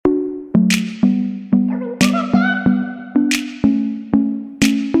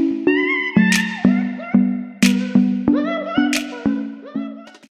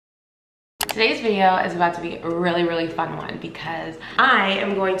Today's video is about to be a really fun one because I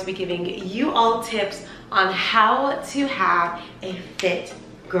am going to be giving you all tips on how to have a fit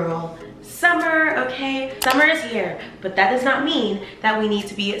girl summer, okay? Summer is here, but that does not mean that we need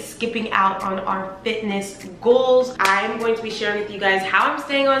to be skipping out on our fitness goals. I'm going to be sharing with you guys how I'm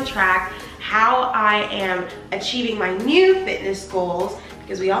staying on track, how I am achieving my new fitness goals,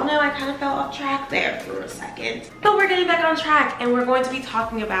 because we all know I kind of fell off track there for a second. But we're getting back on track and we're going to be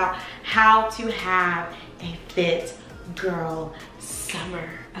talking about how to have a fit girl summer,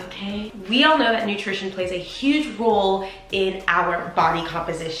 okay? We all know that nutrition plays a huge role in our body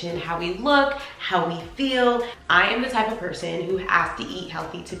composition, how we look, how we feel. I am the type of person who has to eat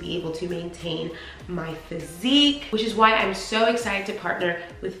healthy to be able to maintain my physique, which is why I'm so excited to partner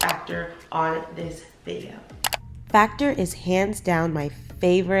with Factor on this video. Factor is hands down my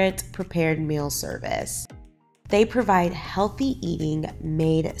favorite prepared meal service. They provide healthy eating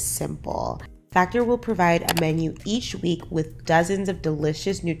made simple. Factor will provide a menu each week with dozens of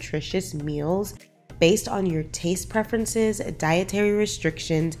delicious, nutritious meals based on your taste preferences, dietary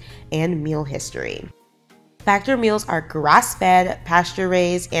restrictions, and meal history. Factor meals are grass-fed,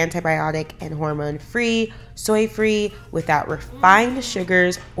 pasture-raised, antibiotic and hormone-free, soy-free, without refined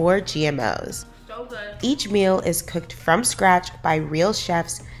sugars or GMOs. So good. Each meal is cooked from scratch by real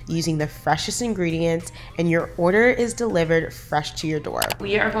chefs using the freshest ingredients, and your order is delivered fresh to your door.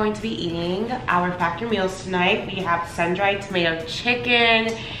 We are going to be eating our Factor meals tonight. We have sun-dried tomato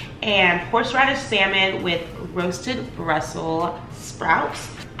chicken and horseradish salmon with roasted Brussels sprouts.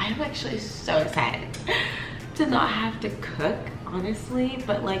 I'm actually so excited to not have to cook, honestly,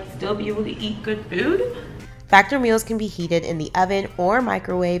 but like still be able to eat good food. Factor meals can be heated in the oven or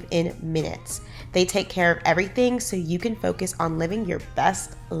microwave in minutes. They take care of everything so you can focus on living your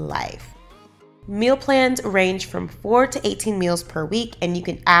best life. Meal plans range from 4 to 18 meals per week, and you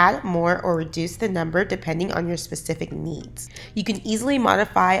can add more or reduce the number depending on your specific needs. You can easily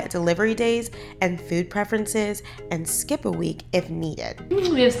modify delivery days and food preferences and skip a week if needed.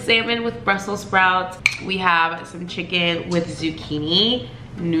 We have salmon with Brussels sprouts. We have some chicken with zucchini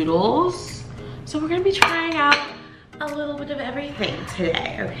noodles. So we're gonna be trying out a little bit of everything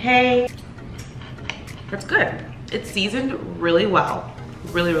today, okay? That's good. It's seasoned really well,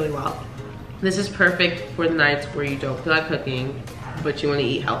 really well. This is perfect for the nights where you don't feel like cooking, but you wanna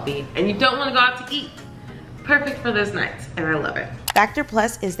eat healthy, and you don't wanna go out to eat. Perfect for those nights, and I love it. Factor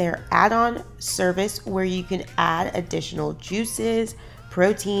Plus is their add-on service where you can add additional juices,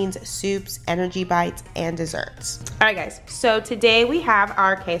 proteins, soups, energy bites, and desserts. All right guys, so today we have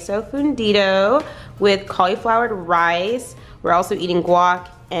our queso fundido with cauliflower rice. We're also eating guac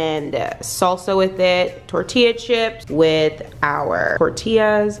and salsa with it, tortilla chips with our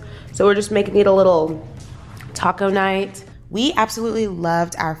tortillas. So we're just making it a little taco night. We absolutely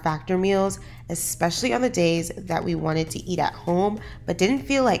loved our Factor meals, especially on the days that we wanted to eat at home but didn't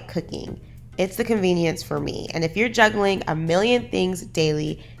feel like cooking. It's the convenience for me. And if you're juggling a million things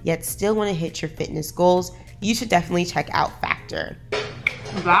daily yet still want to hit your fitness goals, you should definitely check out Factor.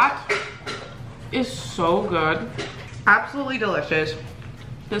 That is so good. Absolutely delicious.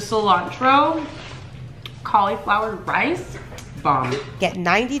 The cilantro, cauliflower rice, bomb. Get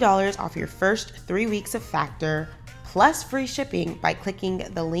 $90 off your first 3 weeks of Factor, plus free shipping by clicking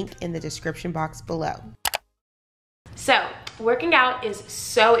the link in the description box below. So, working out is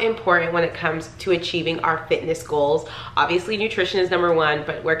so important when it comes to achieving our fitness goals. Obviously, nutrition is number one,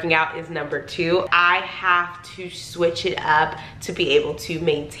 but working out is number two. I have to switch it up to be able to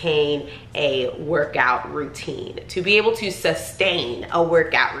maintain a workout routine, to be able to sustain a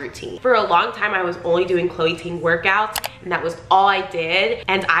workout routine. For a long time, I was only doing Chloe Ting workouts, and that was all I did.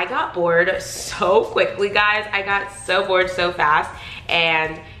 And I got bored so quickly, guys. I got so bored so fast.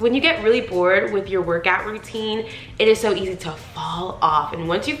 And when you get really bored with your workout routine, it is so easy to fall off. And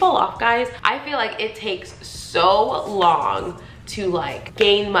once you fall off, guys, I feel like it takes so long to like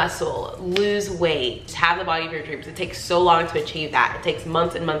gain muscle, lose weight, have the body of your dreams. It takes so long to achieve that. It takes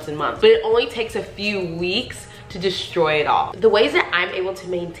months and months and months, but it only takes a few weeks to destroy it all. The ways that I'm able to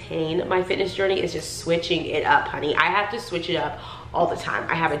maintain my fitness journey is just switching it up, honey. I have to switch it up all the time.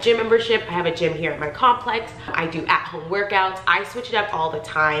 I have a gym membership. I have a gym here at my complex. I do at-home workouts. I switch it up all the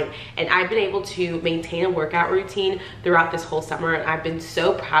time, and I've been able to maintain a workout routine throughout this whole summer, and I've been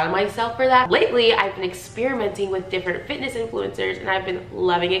so proud of myself for that. Lately, I've been experimenting with different fitness influencers, and I've been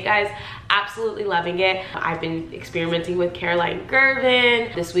loving it, guys. Absolutely loving it. I've been experimenting with Caroline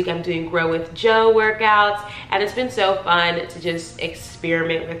Gervin. This week, I'm doing Grow with Joe workouts, and it's been so fun to just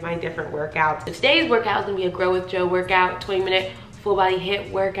experiment with my different workouts. So today's workout is gonna be a Grow with Joe workout, 20-minute full body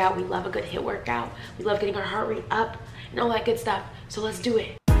HIIT workout. We love a good HIIT workout. We love getting our heart rate up and all that good stuff. So let's do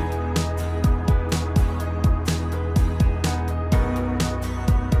it.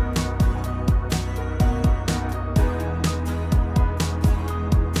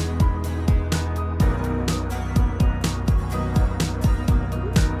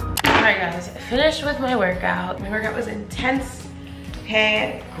 finished with my workout. My workout was intense.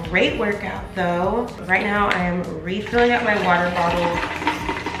 Okay, great workout though. Right now I am refilling up my water bottle.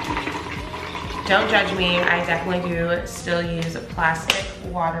 Don't judge me, I definitely do still use plastic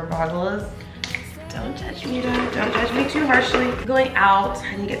water bottles. Don't judge me though, don't judge me too harshly. Going out,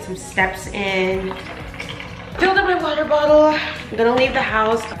 I need to get some steps in. Filled up my water bottle. I'm gonna leave the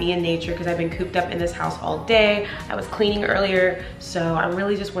house, be in nature because I've been cooped up in this house all day. I was cleaning earlier, so I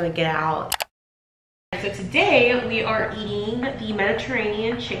really just wanna get out. So today we are eating the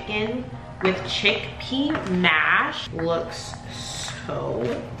Mediterranean chicken with chickpea mash. Looks so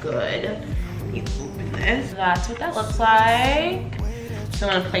good. Let me open this. That's what that looks like. So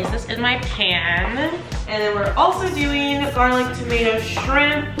I'm gonna place this in my pan. And then we're also doing garlic tomato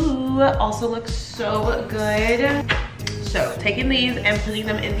shrimp. Ooh, also looks so good. So taking these and putting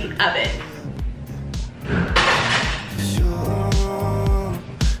them in the oven.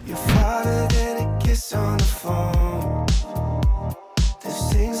 On the phone,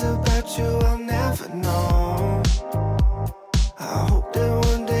 there's things about you I'll never know. I hope that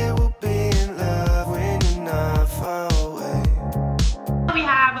one day we'll be in love when you're not far away. We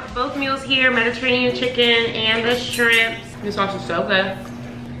have both meals here, Mediterranean chicken and the shrimp. This sauce is so good,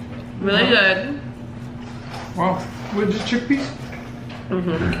 really good. Wow, what is this, chickpeas?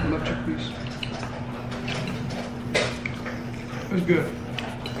 Mm-hmm. I love chickpeas. It's good.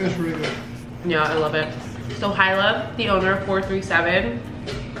 It's really good. Yeah, I love it. So Hyla, the owner of 437,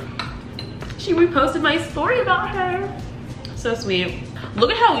 she reposted my story about her. So sweet.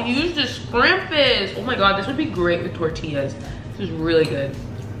 Look at how huge this shrimp is. Oh my God, this would be great with tortillas. This is really good.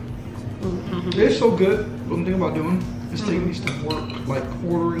 It's so good. What I'm thinking about doing is taking these to work, like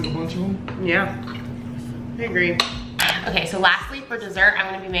ordering a bunch of them. Yeah, I agree. Okay, so lastly for dessert,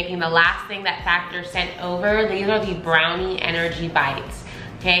 I'm gonna be making the last thing that Factor sent over. These are the brownie energy bites.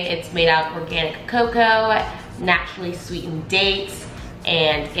 Okay, it's made out of organic cocoa, naturally sweetened dates,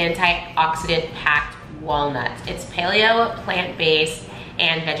 and antioxidant packed walnuts. It's paleo, plant-based,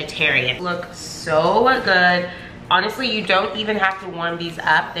 and vegetarian. Look so good. Honestly, you don't even have to warm these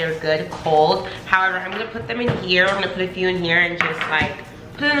up. They're good cold. However, I'm gonna put them in here. I'm gonna put a few in here and just like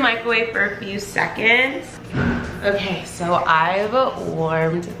put it in the microwave for a few seconds. Okay, so I've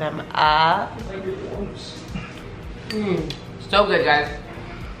warmed them up. So good, guys.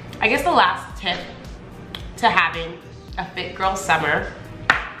 I guess the last tip to having a fit girl summer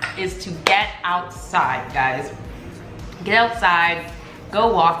is to get outside, guys. Get outside,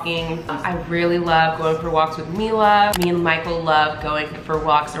 go walking. I really love going for walks with Mila. Me and Michael love going for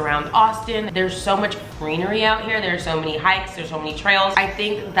walks around Austin. There's so much greenery out here. There's so many hikes, there's so many trails. I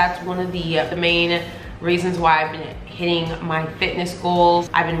think that's one of the main reasons why I've been hitting my fitness goals.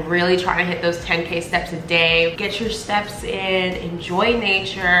 I've been really trying to hit those 10K steps a day. Get your steps in, enjoy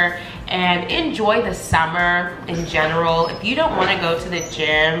nature, and enjoy the summer in general. If you don't wanna go to the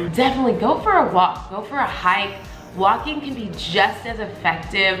gym, definitely go for a walk, go for a hike. Walking can be just as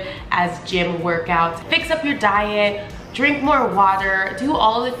effective as gym workouts. Fix up your diet, drink more water, do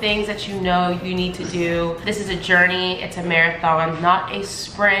all the things that you know you need to do. This is a journey, it's a marathon, not a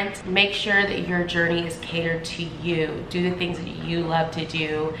sprint. Make sure that your journey is catered to you. Do the things that you love to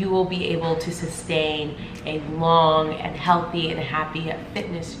do. You will be able to sustain a long and healthy and happy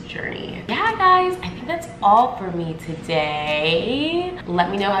fitness journey. Yeah, guys, I think that's all for me today.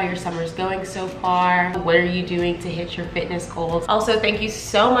 Let me know how your summer's going so far. What are you doing to hit your fitness goals? Also, thank you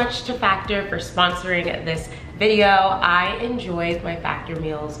so much to Factor for sponsoring this video. I enjoyed my Factor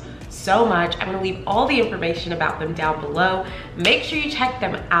meals so much. I'm gonna leave all the information about them down below. Make sure you check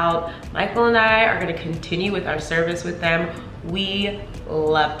them out. Michael and I are gonna continue with our service with them. We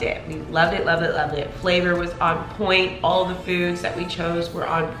loved it. We loved it, loved it, loved it. Flavor was on point. All the foods that we chose were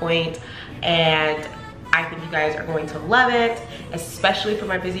on point, and I think you guys are going to love it, especially for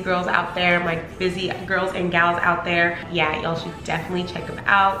my busy girls out there, my busy girls and gals out there. Yeah, y'all should definitely check them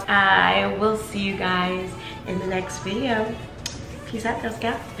out. I will see you guys in the next video. Peace out, Girl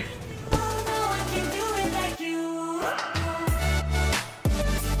Scouts.